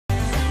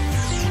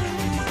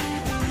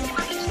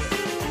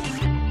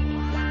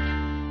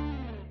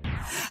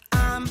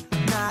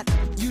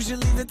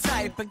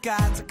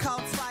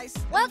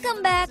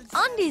Welcome back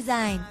on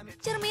Dsign.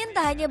 Cermin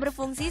tak hanya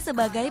berfungsi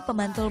sebagai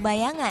pemantul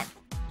bayangan.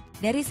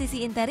 Dari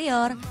sisi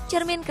interior,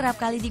 cermin kerap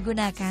kali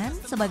digunakan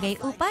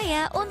sebagai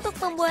upaya untuk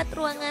membuat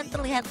ruangan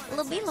terlihat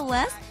lebih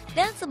luas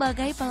dan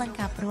sebagai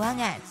pelengkap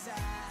ruangan.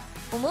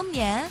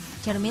 Umumnya,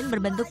 cermin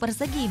berbentuk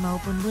persegi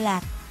maupun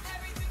bulat.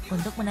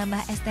 Untuk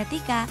menambah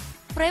estetika,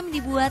 frame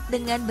dibuat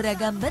dengan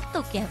beragam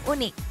bentuk yang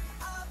unik.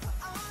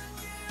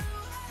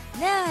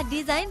 Nah,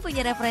 Dsign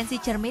punya referensi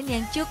cermin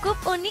yang cukup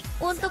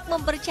unik untuk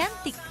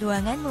mempercantik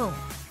ruanganmu.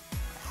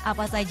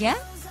 Apa saja?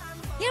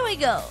 Here we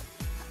go!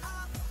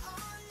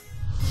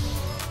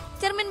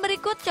 Cermin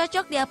berikut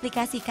cocok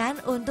diaplikasikan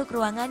untuk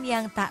ruangan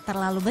yang tak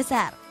terlalu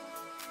besar.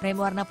 Frame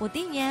warna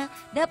putihnya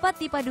dapat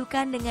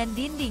dipadukan dengan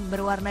dinding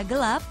berwarna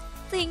gelap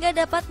sehingga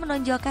dapat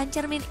menonjolkan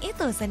cermin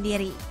itu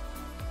sendiri.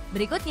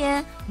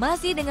 Berikutnya,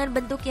 masih dengan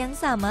bentuk yang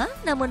sama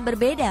namun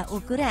berbeda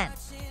ukuran.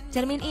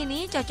 Cermin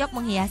ini cocok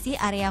menghiasi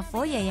area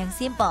foyer yang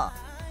simple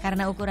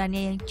karena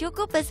ukurannya yang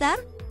cukup besar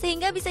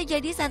sehingga bisa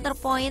jadi center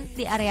point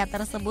di area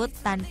tersebut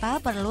tanpa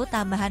perlu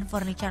tambahan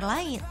furniture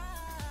lain.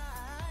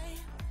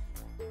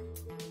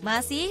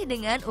 Masih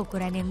dengan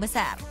ukuran yang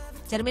besar,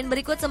 cermin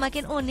berikut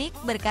semakin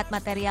unik berkat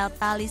material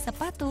tali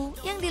sepatu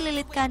yang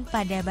dililitkan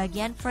pada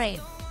bagian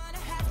frame.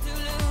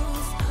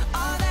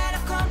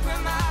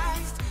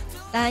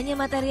 Tak hanya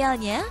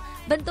materialnya,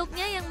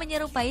 bentuknya yang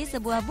menyerupai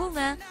sebuah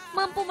bunga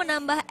mampu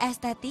menambah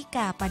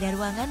estetika pada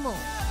ruanganmu.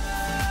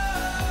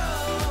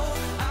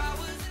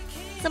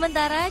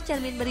 Sementara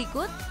cermin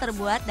berikut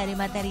terbuat dari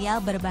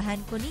material berbahan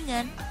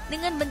kuningan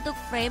dengan bentuk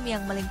frame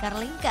yang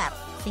melingkar-lingkar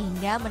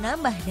sehingga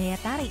menambah daya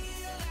tarik.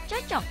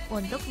 Cocok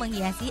untuk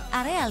menghiasi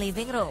area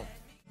living room.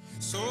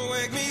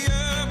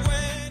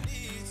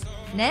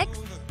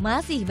 Next,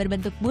 masih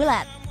berbentuk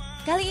bulat.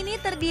 Kali ini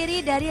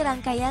terdiri dari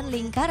rangkaian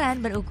lingkaran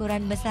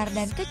berukuran besar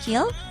dan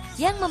kecil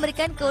yang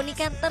memberikan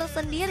keunikan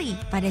tersendiri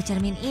pada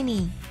cermin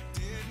ini.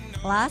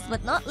 Last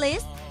but not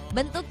least,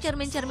 bentuk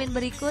cermin-cermin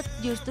berikut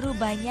justru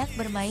banyak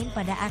bermain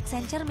pada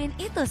aksen cermin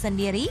itu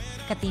sendiri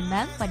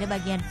ketimbang pada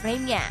bagian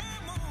frame-nya.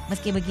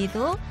 Meski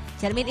begitu,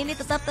 cermin ini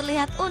tetap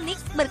terlihat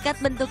unik berkat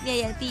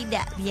bentuknya yang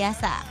tidak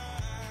biasa.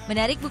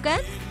 Menarik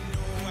bukan?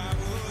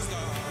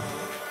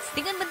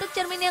 Dengan bentuk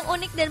cermin yang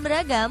unik dan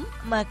beragam,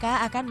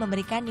 maka akan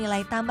memberikan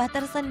nilai tambah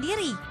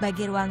tersendiri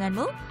bagi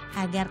ruanganmu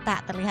agar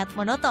tak terlihat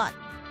monoton.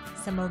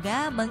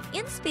 Semoga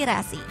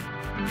menginspirasi.